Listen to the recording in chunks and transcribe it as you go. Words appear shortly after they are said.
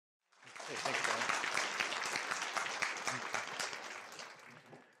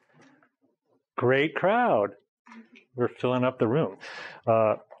Great crowd. We're filling up the room.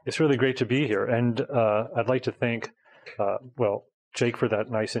 It's really great to be here. And I'd like to thank, well, Jake for that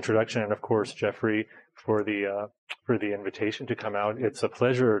nice introduction, and of course, Jeffrey for the invitation to come out. It's a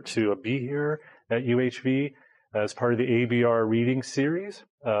pleasure to be here at UHV as part of the ABR reading series.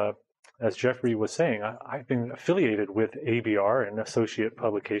 As Jeffrey was saying, I've been affiliated with ABR and associate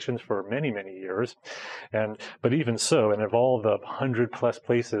publications for many, many years. But even so, and of all the 100+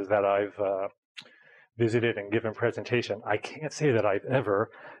 places that I've visited and given presentation, I can't say that I've ever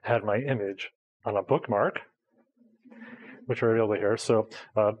had my image on a bookmark, which are available here. So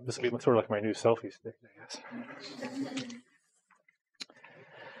this will be sort of like my new selfie stick, I guess.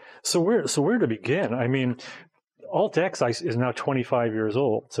 So where to begin? I mean, AltX is now 25 years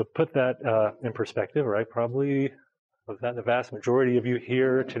old. So put that in perspective, right? Probably of that, the vast majority of you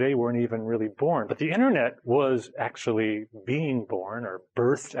here today weren't even really born. But the internet was actually being born or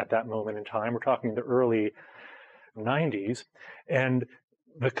birthed at that moment in time. We're talking the early 90s. And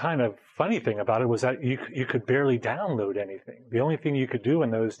the kind of funny thing about it was that you could barely download anything. The only thing you could do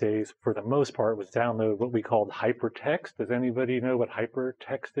in those days, for the most part, was download what we called hypertext. Does anybody know what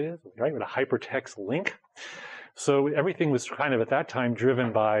hypertext is? Right, with a hypertext link. So everything was kind of at that time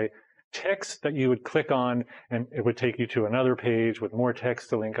driven by text that you would click on, and it would take you to another page with more text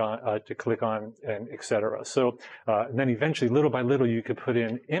to link on, to click on, and etc. So and then eventually, little by little, you could put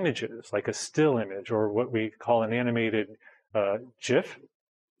in images, like a still image, or what we call an animated GIF,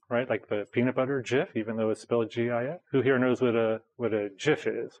 right? Like the peanut butter GIF, even though it's spelled G-I-F. Who here knows what a GIF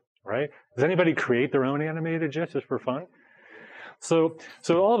is, right? Does anybody create their own animated GIF just for fun? So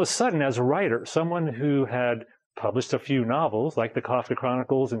all of a sudden, as a writer, someone who had published a few novels like the Kafka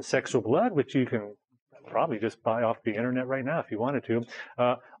Chronicles and Sexual Blood, which you can probably just buy off the internet right now if you wanted to.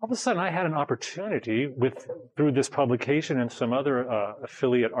 All of a sudden, I had an opportunity through this publication and some other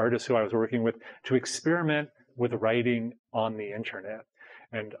affiliate artists who I was working with to experiment with writing on the internet.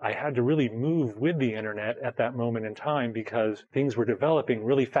 And I had to really move with the internet at that moment in time because things were developing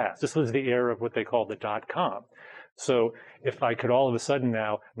really fast. This was the era of what they called the .com. So if I could all of a sudden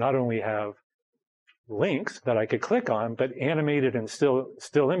now not only have links that I could click on, but animated and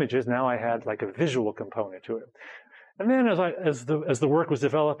still images, now I had like a visual component to it. And then as the work was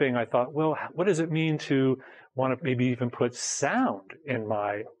developing, I thought, well, what does it mean to want to maybe even put sound in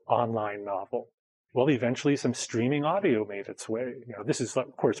my online novel? Well, eventually some streaming audio made its way. You know, this is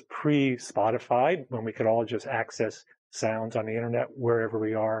of course pre-Spotify, when we could all just access sounds on the internet wherever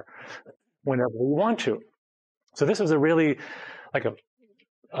we are, whenever we want to. So this was a really like a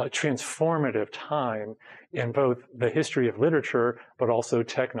transformative time in both the history of literature, but also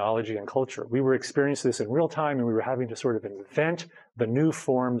technology and culture. We were experiencing this in real time, and we were having to sort of invent the new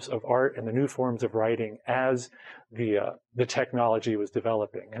forms of art and the new forms of writing as the technology was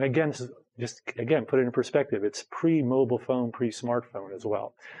developing. And again, just put it in perspective, it's pre-mobile phone, pre-smartphone as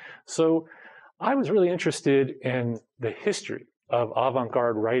well. So I was really interested in the history of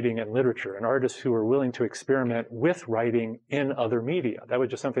avant-garde writing and literature, and artists who were willing to experiment with writing in other media. That was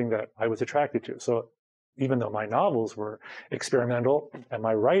just something that I was attracted to. So even though my novels were experimental and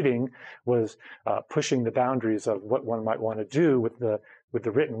my writing was pushing the boundaries of what one might want to do with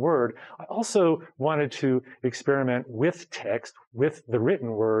the written word, I also wanted to experiment with text, with the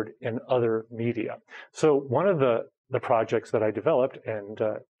written word in other media. So one of the projects that I developed, and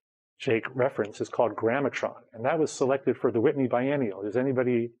Jake reference, is called GRAMMATRON, and that was selected for the Whitney Biennial. Does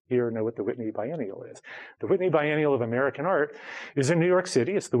anybody here know what the Whitney Biennial is? The Whitney Biennial of American Art is in New York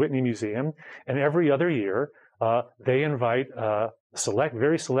City. It's the Whitney Museum, and every other year they invite a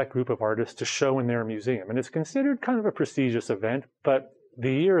very select group of artists to show in their museum, and it's considered kind of a prestigious event. But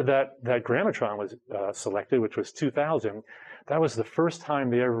the year that GRAMMATRON was selected, which was 2000, that was the first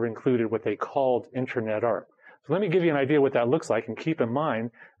time they ever included what they called internet art. So let me give you an idea what that looks like, and keep in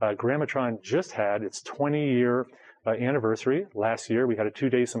mind, GRAMMATRON just had its 20-year anniversary last year. We had a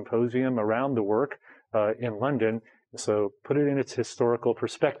 2-day symposium around the work in London. So put it in its historical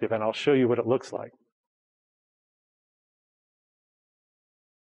perspective, and I'll show you what it looks like.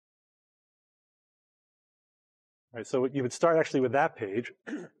 All right, so you would start actually with that page.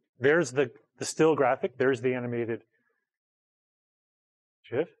 There's the still graphic. There's the animated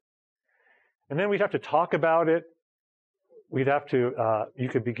GIF. And then we'd have to talk about it. We'd have to, you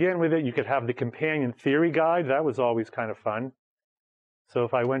could begin with it. You could have the companion theory guide. That was always kind of fun. So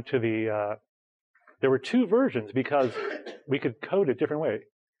if I went to there were 2 versions because we could code it different way.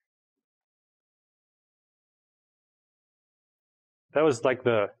 That was like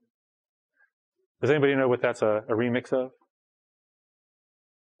does anybody know what that's a remix of?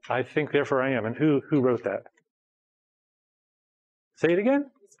 I think Therefore I Am. And who wrote that? Say it again?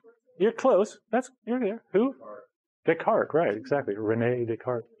 You're close. You're there. Who? Descartes, right, exactly. René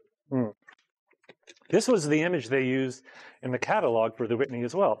Descartes. This was the image they used in the catalog for the Whitney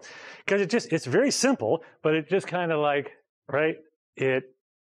as well. Because it's very simple, but it just kind of like, right, it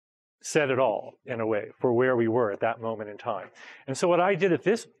said it all in a way for where we were at that moment in time. And so what I did at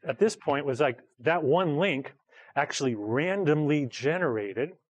this point was like that one link actually randomly generated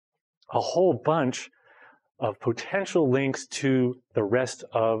a whole bunch of potential links to the rest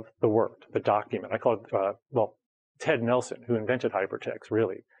of the work, the document. I call it, well, Ted Nelson, who invented hypertext,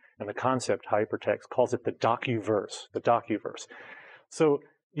 really, and the concept hypertext, calls it the docuverse, So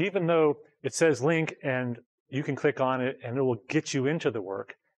even though it says link and you can click on it and it will get you into the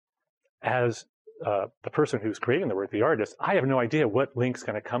work, as the person who's creating the work, the artist, I have no idea what link's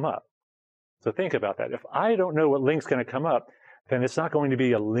going to come up. So think about that. If I don't know what link's going to come up, then it's not going to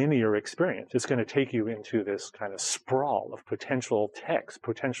be a linear experience. It's going to take you into this kind of sprawl of potential text,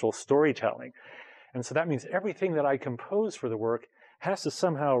 potential storytelling. And so that means everything that I compose for the work has to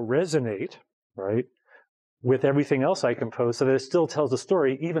somehow resonate, right, with everything else I compose so that it still tells a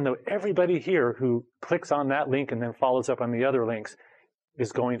story, even though everybody here who clicks on that link and then follows up on the other links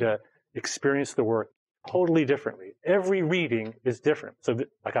is going to experience the work totally differently. Every reading is different. So,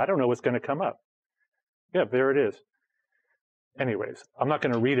 like, I don't know what's going to come up. Yeah, there it is. Anyways, I'm not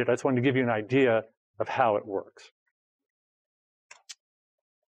going to read it. I just wanted to give you an idea of how it works.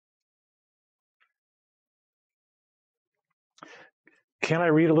 Can I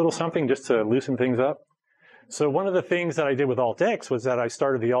read a little something just to loosen things up? So one of the things that I did with AltX was that I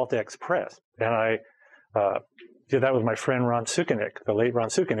started the AltX Press. And I did that with my friend Ron Sukenik, the late Ron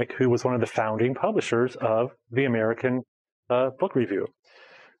Sukenik, who was one of the founding publishers of the American Book Review.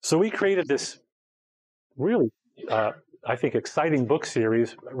 So we created this really, I think, exciting book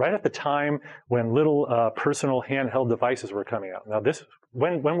series right at the time when little personal handheld devices were coming out. Now,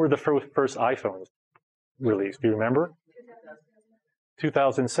 when were the first iPhones released? Do you remember?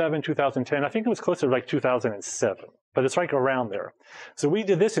 2007, 2010. I think it was closer to like 2007, but it's like around there. So we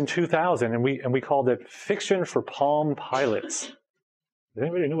did this in 2000, and we called it Fiction for Palm Pilots. Does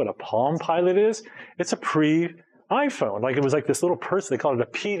anybody know what a Palm Pilot is? It's a pre-iPhone. Like, it was like this little person. They called it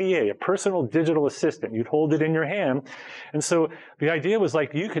a PDA, a personal digital assistant. You'd hold it in your hand. And so the idea was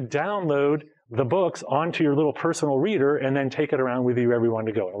like you could download the books onto your little personal reader and then take it around with you everywhere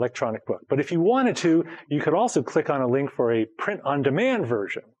to go, an electronic book. But if you wanted to, you could also click on a link for a print-on-demand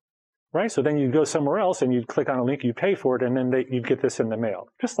version, right? So then you'd go somewhere else and you'd click on a link, you pay for it, and then you'd get this in the mail,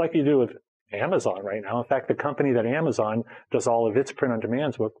 just like you do with Amazon right now. In fact, the company that Amazon does all of its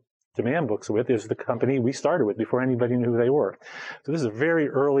print-on-demand books with is the company we started with before anybody knew who they were. So this is a very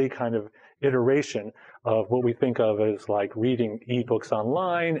early kind of iteration of what we think of as like reading ebooks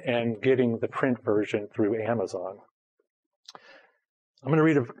online and getting the print version through Amazon. I'm going to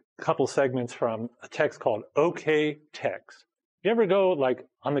read a couple segments from a text called OK Text. You ever go like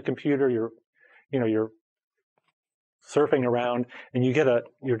on the computer, you're surfing around and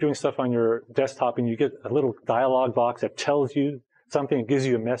you're doing stuff on your desktop and you get a little dialog box that tells you something, it gives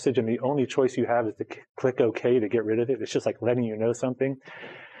you a message, and the only choice you have is to click OK to get rid of it. It's just like letting you know something.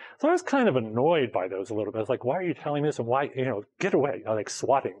 So I was kind of annoyed by those a little bit. I was like, why are you telling me this? And why, get away. Like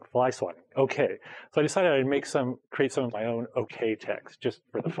fly swatting. Okay. So I decided I'd create some of my own okay text just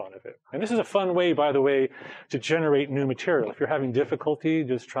for the fun of it. And this is a fun way, by the way, to generate new material. If you're having difficulty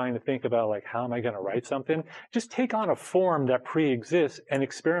just trying to think about like, how am I going to write something? Just take on a form that pre-exists and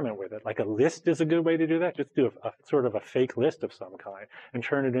experiment with it. Like a list is a good way to do that. Just do a sort of a fake list of some kind and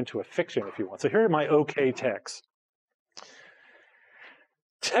turn it into a fiction if you want. So here are my okay texts.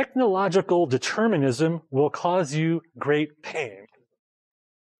 Technological determinism will cause you great pain.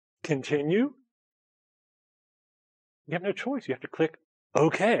 Continue. You have no choice. You have to click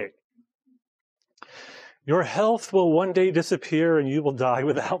OK. Your health will one day disappear and you will die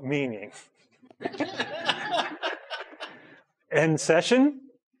without meaning. End session?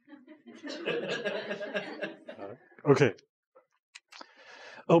 Okay.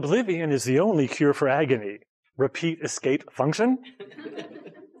 Oblivion is the only cure for agony. Repeat escape function?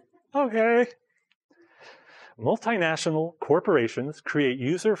 Okay. Multinational corporations create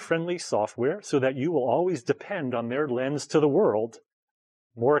user-friendly software so that you will always depend on their lens to the world.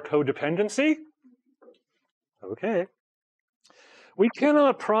 More codependency? Okay. We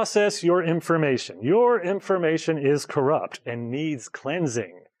cannot process your information. Your information is corrupt and needs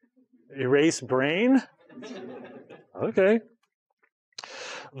cleansing. Erase brain? Okay.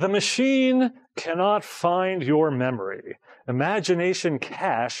 The machine cannot find your memory. Imagination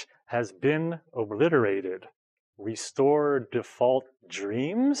cache has been obliterated. Restore default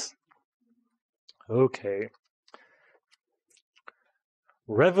dreams? Okay.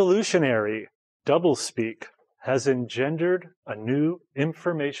 Revolutionary doublespeak has engendered a new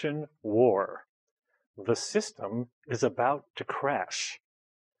information war. The system is about to crash.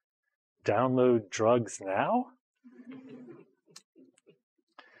 Download drugs now?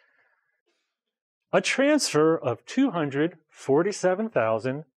 A transfer of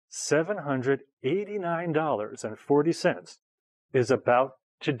 $247,789.40 is about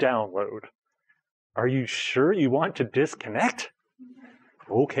to download. Are you sure you want to disconnect?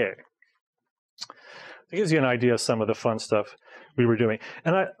 Okay. It gives you an idea of some of the fun stuff we were doing.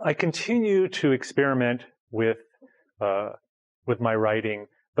 And I continue to experiment with my writing,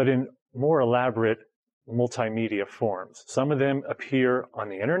 but in more elaborate multimedia forms. Some of them appear on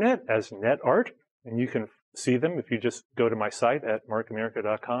the internet as net art, and you can see them if you just go to my site at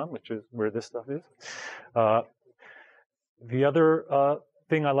markamerica.com, which is where this stuff is. The other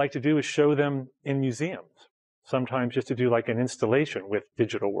thing I like to do is show them in museums, sometimes just to do like an installation with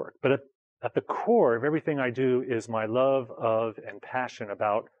digital work. But at the core of everything I do is my love of and passion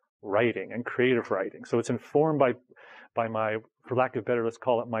about writing and creative writing. So it's informed by my, for lack of better, let's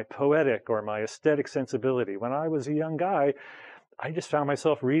call it my poetic or my aesthetic sensibility. When I was a young guy, I just found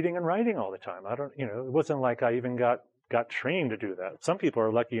myself reading and writing all the time. It wasn't like I even got trained to do that. Some people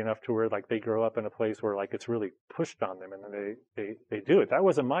are lucky enough to where like they grow up in a place where like it's really pushed on them and then they do it. That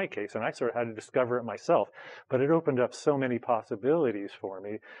wasn't my case, and I sort of had to discover it myself. But it opened up so many possibilities for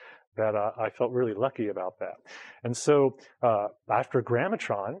me that I felt really lucky about that. And so after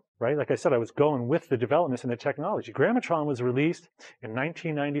GRAMMATRON, right, like I said, I was going with the developments in the technology. GRAMMATRON was released in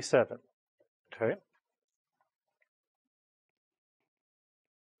 1997, okay?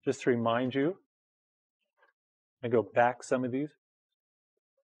 Just to remind you, and go back some of these.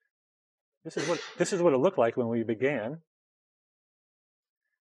 This is what it looked like when we began.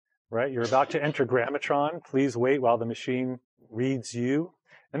 Right, you're about to enter GRAMMATRON. Please wait while the machine reads you.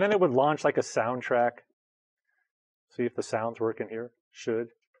 And then it would launch like a soundtrack. See if the sound's working here. Should.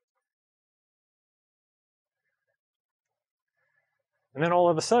 And then all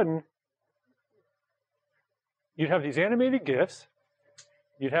of a sudden, you'd have these animated GIFs.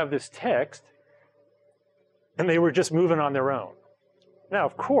 You'd have this text. And they were just moving on their own. Now,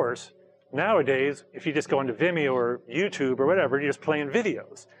 of course, nowadays, if you just go into Vimeo or YouTube or whatever, you're just playing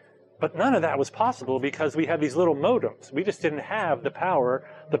videos. But none of that was possible because we had these little modems. We just didn't have the power,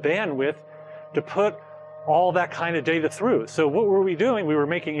 the bandwidth to put all that kind of data through. So what were we doing? We were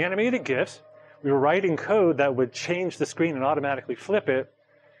making animated GIFs. We were writing code that would change the screen and automatically flip it.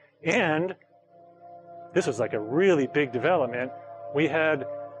 And this was like a really big development. We had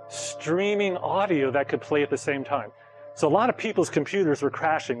streaming audio that could play at the same time. So a lot of people's computers were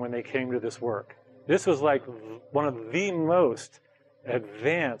crashing when they came to this work. This was like one of the most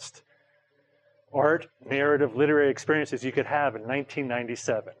advanced art, narrative, literary experiences you could have in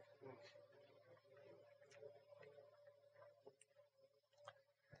 1997.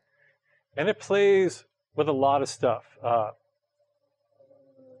 And it plays with a lot of stuff.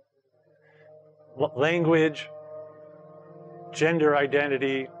 Language, gender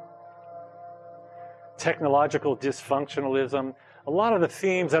identity, technological dysfunctionalism, a lot of the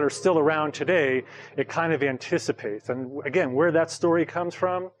themes that are still around today, it kind of anticipates. And again, where that story comes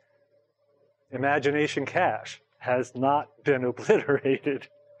from, imagination cache has not been obliterated.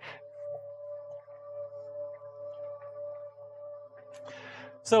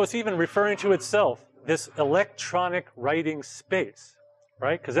 So it's even referring to itself, this electronic writing space,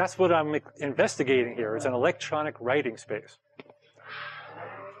 right? Because that's what I'm investigating here, is an electronic writing space.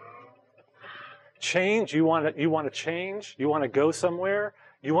 Change, you want to change? You want to go somewhere?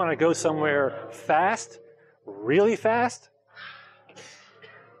 You want to go somewhere fast? Really fast?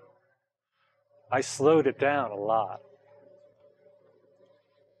 I slowed it down a lot.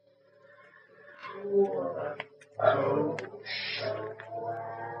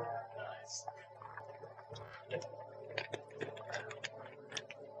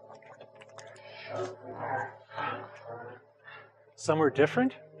 Somewhere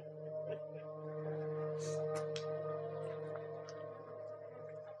different?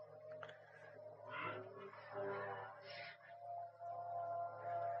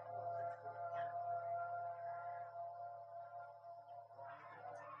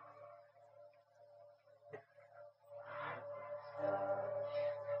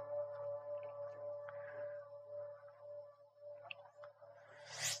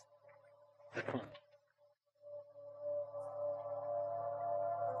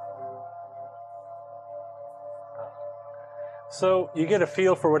 So you get a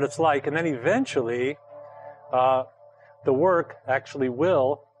feel for what it's like, and then eventually the work actually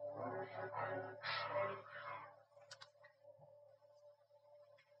will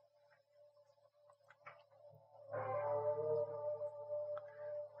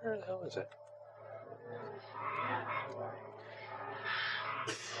hell is it?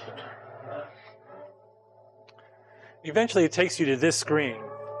 Eventually it takes you to this screen.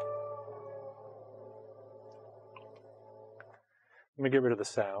 Let me get rid of the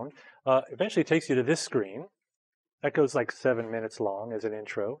sound. Eventually it takes you to this screen. That goes like 7 minutes long as an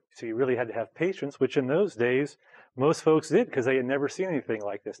intro. So you really had to have patience, which in those days, most folks did because they had never seen anything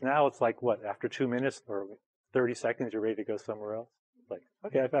like this. Now it's like, what, after 2 minutes or 30 seconds, you're ready to go somewhere else? Like,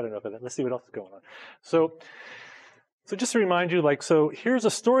 okay, I've had enough of that. Let's see what else is going on. So just to remind you, like, so here's a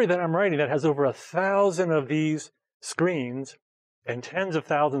story that I'm writing that has over 1,000 of these screens and tens of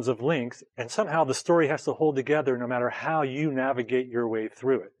thousands of links, and somehow the story has to hold together no matter how you navigate your way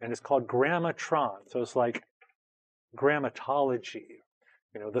through it. And it's called GRAMMATRON. So it's like grammatology,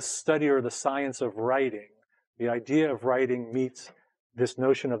 the study or the science of writing. The idea of writing meets this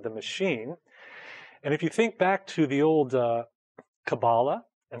notion of the machine. And if you think back to the old Kabbalah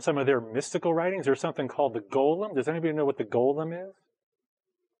and some of their mystical writings, there's something called the golem. Does anybody know what the golem is?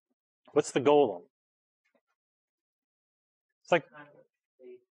 What's the golem? It's like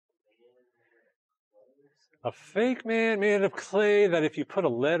a fake man made of clay that if you put a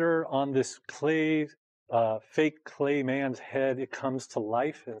letter on this clay, fake clay man's head, it comes to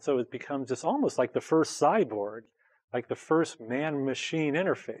life. And so it becomes just almost like the first cyborg, like the first man-machine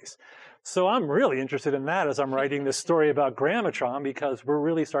interface. So I'm really interested in that as I'm writing this story about GRAMMATRON, because we're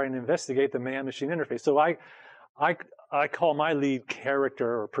really starting to investigate the man-machine interface. So I call my lead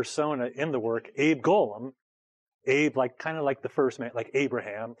character or persona in the work Abe Golem. Abe, like kind of like the first man, like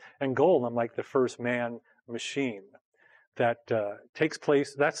Abraham, and Golem, like the first man-machine. That takes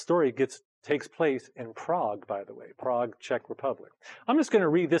place. That story takes place in Prague, by the way, Prague, Czech Republic. I'm just going to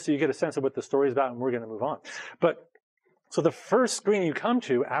read this so you get a sense of what the story is about, and we're going to move on. But so the first screen you come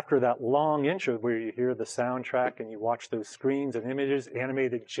to after that long intro where you hear the soundtrack and you watch those screens and images,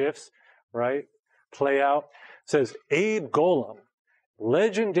 animated GIFs, right, play out, says Abe Golem,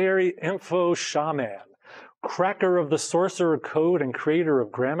 legendary info shaman, cracker of the sorcerer code and creator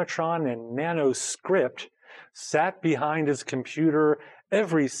of GRAMMATRON and nanoscript, sat behind his computer,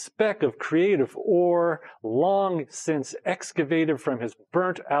 every speck of creative ore long since excavated from his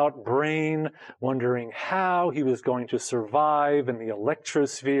burnt-out brain, wondering how he was going to survive in the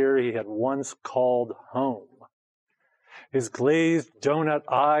electrosphere he had once called home. His glazed donut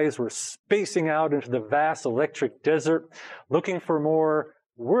eyes were spacing out into the vast electric desert, looking for more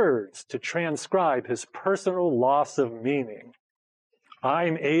words to transcribe his personal loss of meaning.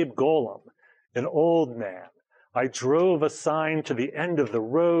 I'm Abe Golem, an old man. I drove a sign to the end of the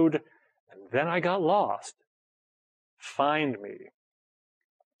road, and then I got lost. Find me.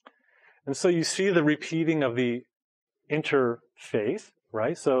 And so you see the repeating of the interface,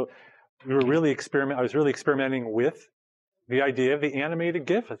 right? So I was really experimenting with the idea of the animated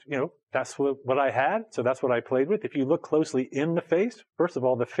GIF. That's what I had, so that's what I played with. If you look closely in the face, first of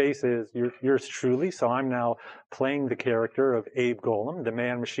all, the face is yours truly, so I'm now playing the character of Abe Golem, the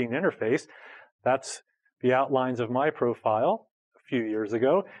man-machine interface. That's the outlines of my profile a few years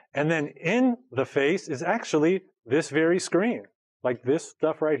ago. And then in the face is actually this very screen. Like this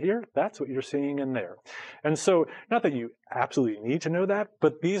stuff right here, that's what you're seeing in there. And so, not that you absolutely need to know that,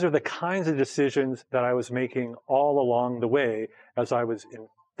 but these are the kinds of decisions that I was making all along the way as I was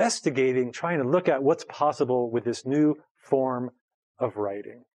investigating, trying to look at what's possible with this new form of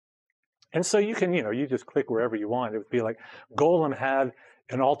writing. And so you can, you just click wherever you want. It would be like Golem had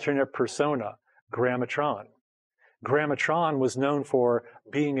an alternate persona, GRAMMATRON. GRAMMATRON was known for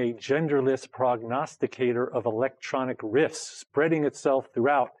being a genderless prognosticator of electronic rifts, spreading itself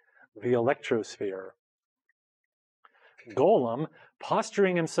throughout the electrosphere. Golem,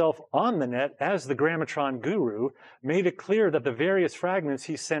 posturing himself on the net as the GRAMMATRON guru, made it clear that the various fragments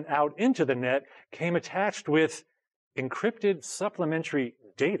he sent out into the net came attached with encrypted supplementary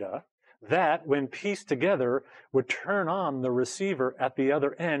data that, when pieced together, would turn on the receiver at the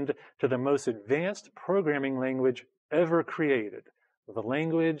other end to the most advanced programming language ever created, the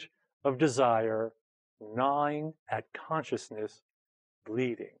language of desire, gnawing at consciousness,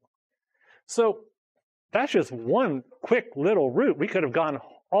 bleeding. So that's just one quick little route. We could have gone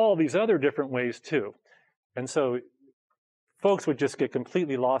all these other different ways too. And so folks would just get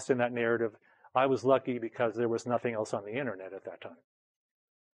completely lost in that narrative. I was lucky because there was nothing else on the internet at that time.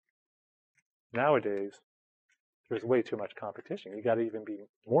 Nowadays, there's way too much competition. You got to even be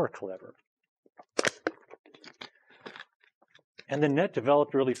more clever. And the net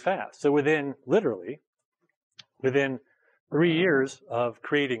developed really fast. So within 3 years of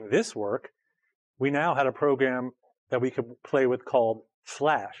creating this work, we now had a program that we could play with called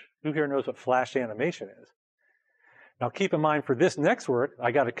Flash. Who here knows what Flash animation is? Now keep in mind for this next work,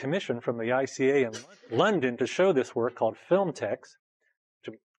 I got a commission from the ICA in London to show this work called Film Text,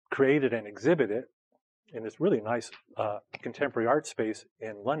 to create it and exhibit it in this really nice contemporary art space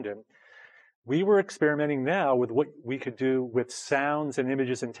in London. We were experimenting now with what we could do with sounds and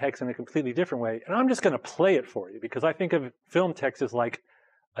images and text in a completely different way. And I'm just going to play it for you because I think of film text as like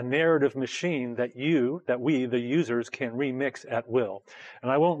a narrative machine that we, the users, can remix at will.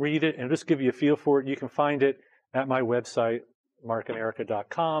 And I won't read it and just give you a feel for it. You can find it at my website,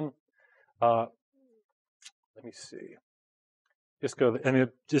 markamerica.com. Let me see. Just go and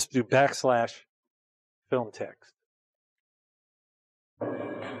just do / film text.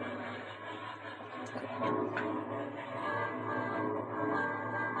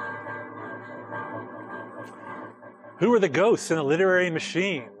 Who are the ghosts in a literary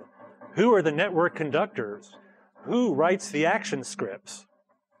machine? Who are the network conductors? Who writes the action scripts?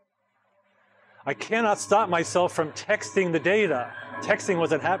 I cannot stop myself from texting the data. Texting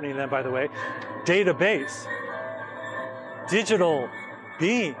wasn't happening then, by the way. Database. Digital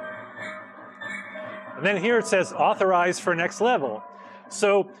beam. And then here it says authorize for next level.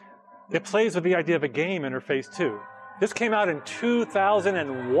 So it plays with the idea of a game interface too. This came out in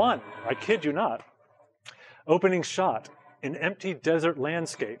 2001. I kid you not. Opening shot, an empty desert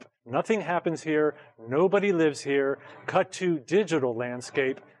landscape. Nothing happens here. Nobody lives here. Cut to digital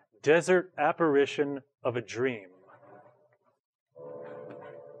landscape. Desert apparition of a dream.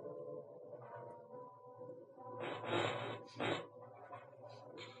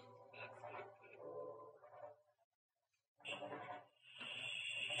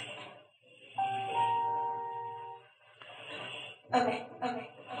 Okay.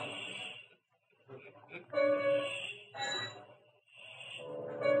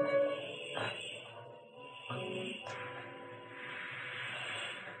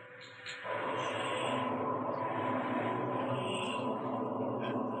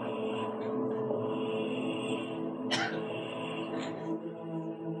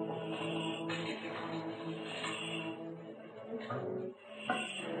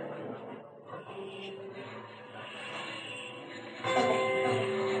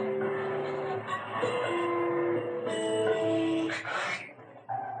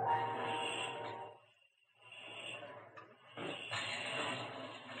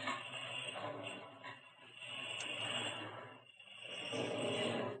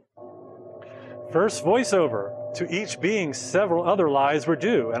 First voiceover. To each being, several other lives were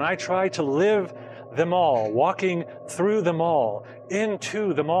due, and I tried to live them all, walking through them all,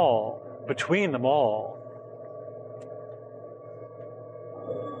 into them all, between them all.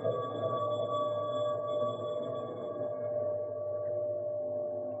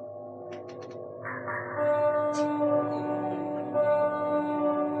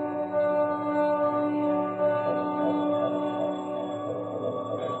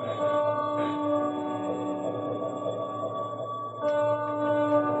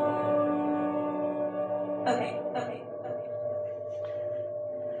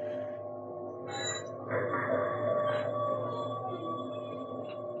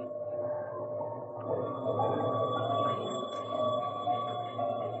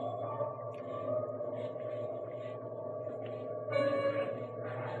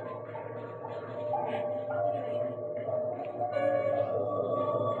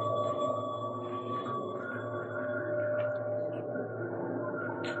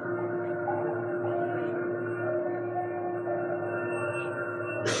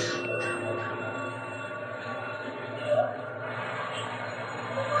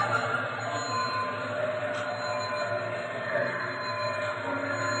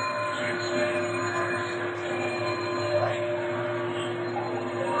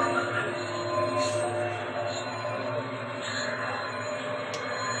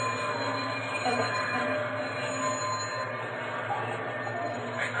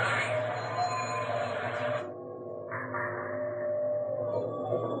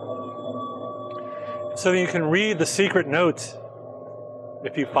 So you can read the secret notes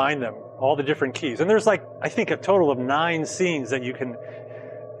if you find them, all the different keys. And there's like, I think, a total of 9 scenes that you can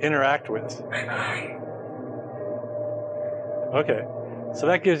interact with. Okay, so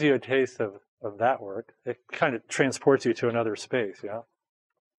that gives you a taste of that work. It kind of transports you to another space, yeah?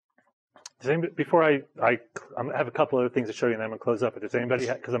 Before I have a couple other things to show you and then I'm going to close up. But does anybody,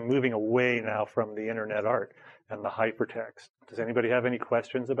 because I'm moving away now from the internet art and the hypertext. Does anybody have any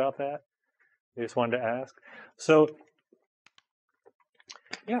questions about that? You just wanted to ask? So,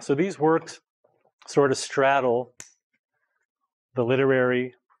 yeah, so these works sort of straddle the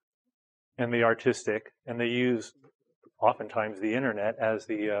literary and the artistic, and they use oftentimes the internet as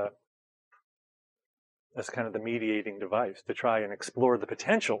the as kind of the mediating device to try and explore the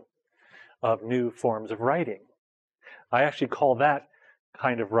potential of new forms of writing. I actually call that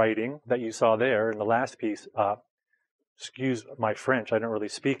kind of writing that you saw there in the last piece, excuse my French, I don't really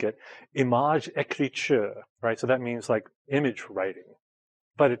speak it, image écriture, right? So that means like image writing.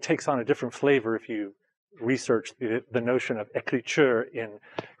 But it takes on a different flavor if you research the notion of écriture in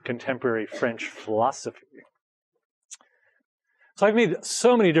contemporary French philosophy. So I've made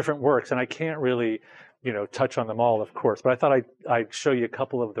so many different works, and I can't really, touch on them all, of course. But I thought I'd show you a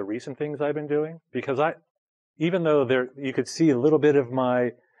couple of the recent things I've been doing, because even though you could see a little bit of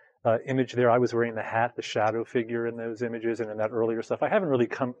my image there, I was wearing the hat, the shadow figure in those images, and in that earlier stuff, I haven't really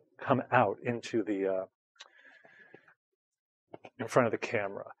come out into the in front of the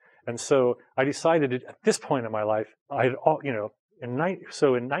camera. And so I decided at this point in my life, in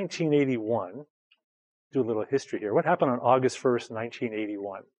 1981. Do a little history here. What happened on August 1st,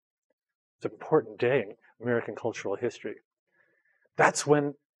 1981? It's an important day in American cultural history. That's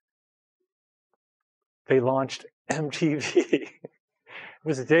when they launched MTV. It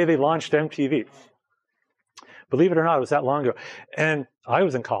was the day they launched MTV. Believe it or not, it was that long ago. And I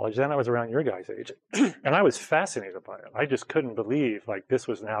was in college then. I was around your guys' age. And I was fascinated by it. I just couldn't believe this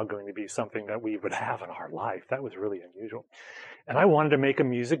was now going to be something that we would have in our life. That was really unusual. And I wanted to make a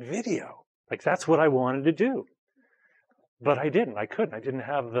music video. That's what I wanted to do. But I didn't. I couldn't. I didn't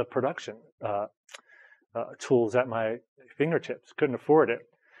have the production tools at my fingertips. Couldn't afford it.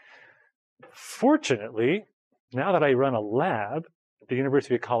 Fortunately, now that I run a lab at the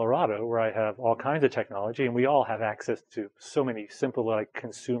University of Colorado, where I have all kinds of technology, and we all have access to so many simple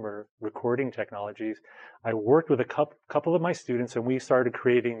consumer recording technologies, I worked with a couple of my students, and we started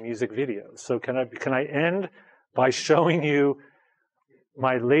creating music videos. So can I end by showing you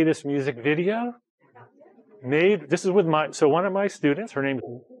my latest music video this is with one of my students, her name is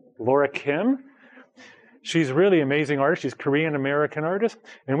Laura Kim. She's really an amazing artist. She's a Korean American artist.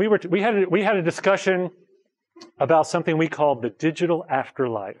 And we had a discussion about something we called the digital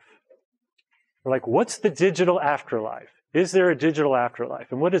afterlife. We're like, what's the digital afterlife? Is there a digital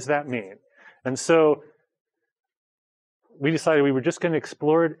afterlife? And what does that mean? And so we decided we were just going to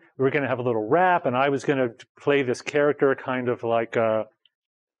explore it. We were going to have a little rap, and I was going to play this character kind of like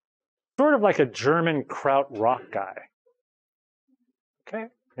sort of like a German krautrock guy. Okay?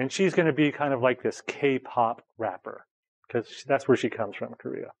 And she's going to be kind of like this K-pop rapper, because that's where she comes from,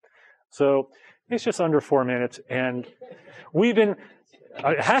 Korea. So it's just under 4 minutes, and it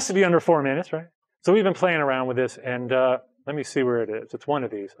has to be under 4 minutes, right? So we've been playing around with this, and let me see where it is. It's one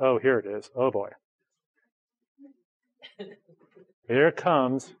of these. Oh, here it is. Oh, boy. Here it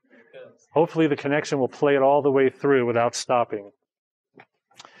comes. Hopefully the connection will play it all the way through without stopping.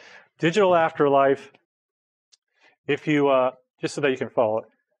 Digital afterlife, if you, just so that you can follow it,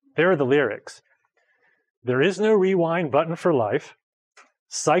 there are the lyrics. There is no rewind button for life.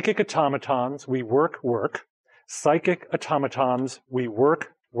 Psychic automatons, we work, work. Psychic automatons, we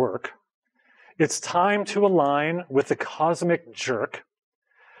work, work. It's time to align with the cosmic jerk.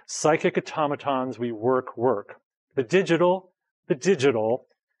 Psychic automatons, we work, work. The digital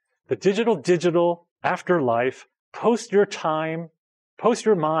afterlife, post your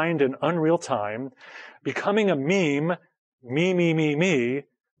mind in unreal time, becoming a meme, me.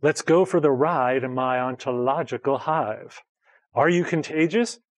 Let's go for the ride in my ontological hive. Are you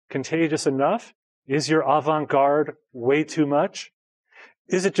contagious? Contagious enough? Is your avant-garde way too much?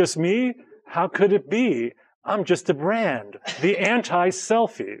 Is it just me? How could it be? I'm just a brand, the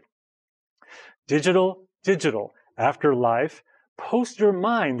anti-selfie. Digital, afterlife, post your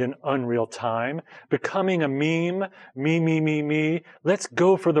mind in unreal time, becoming a meme, me. Let's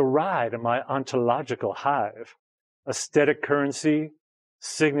go for the ride in my ontological hive. Aesthetic currency,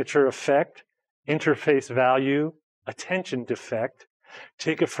 signature effect, interface value, attention defect.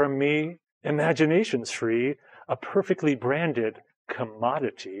 Take it from me, imagination's free, a perfectly branded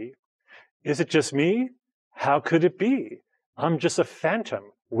commodity. Is it just me? How could it be? I'm just a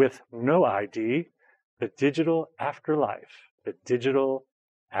phantom with no ID. The digital afterlife. The digital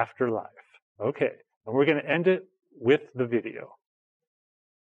afterlife. Okay, and we're going to end it with the video.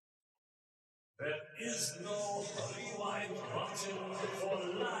 There is no rewind button for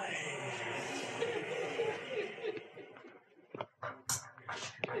life.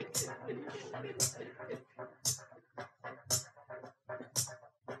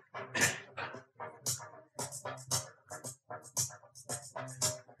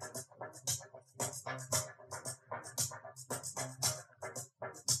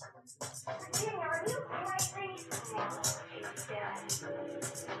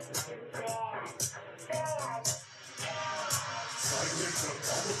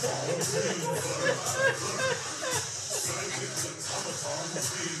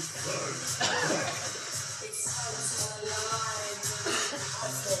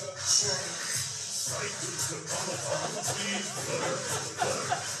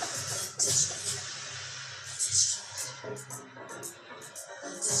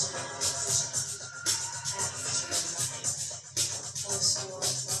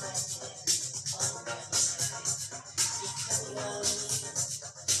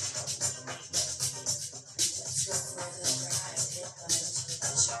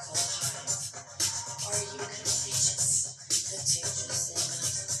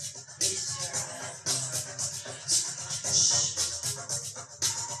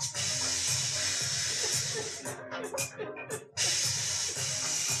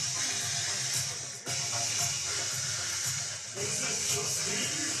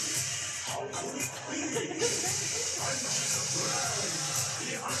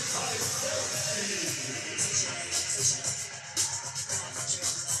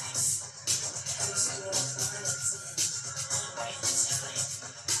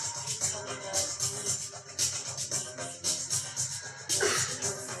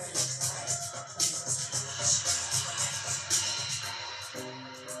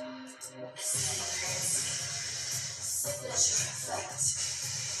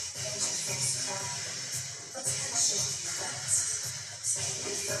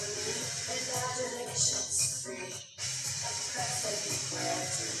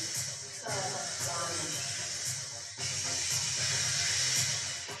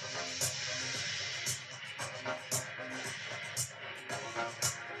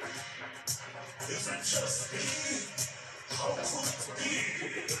 Is it just me? How could it be?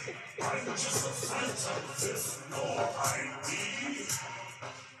 I'm just a phantom with no ID.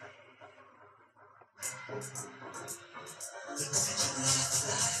 The digital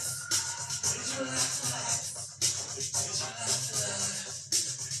afterlife, digital afterlife, the digital afterlife,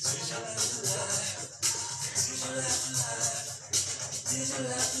 digital afterlife, digital afterlife, digital afterlife,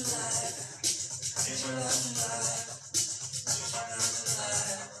 digital afterlife, digital afterlife,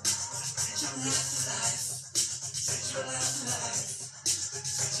 digital afterlife, digital afterlife,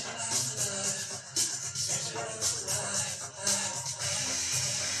 digital afterlife, digital afterlife.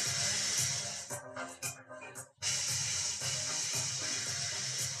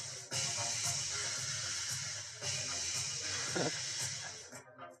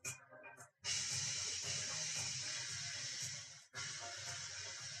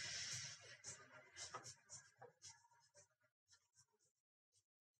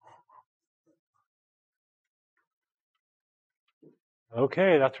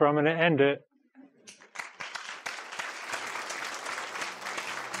 Okay, that's where I'm going to end it.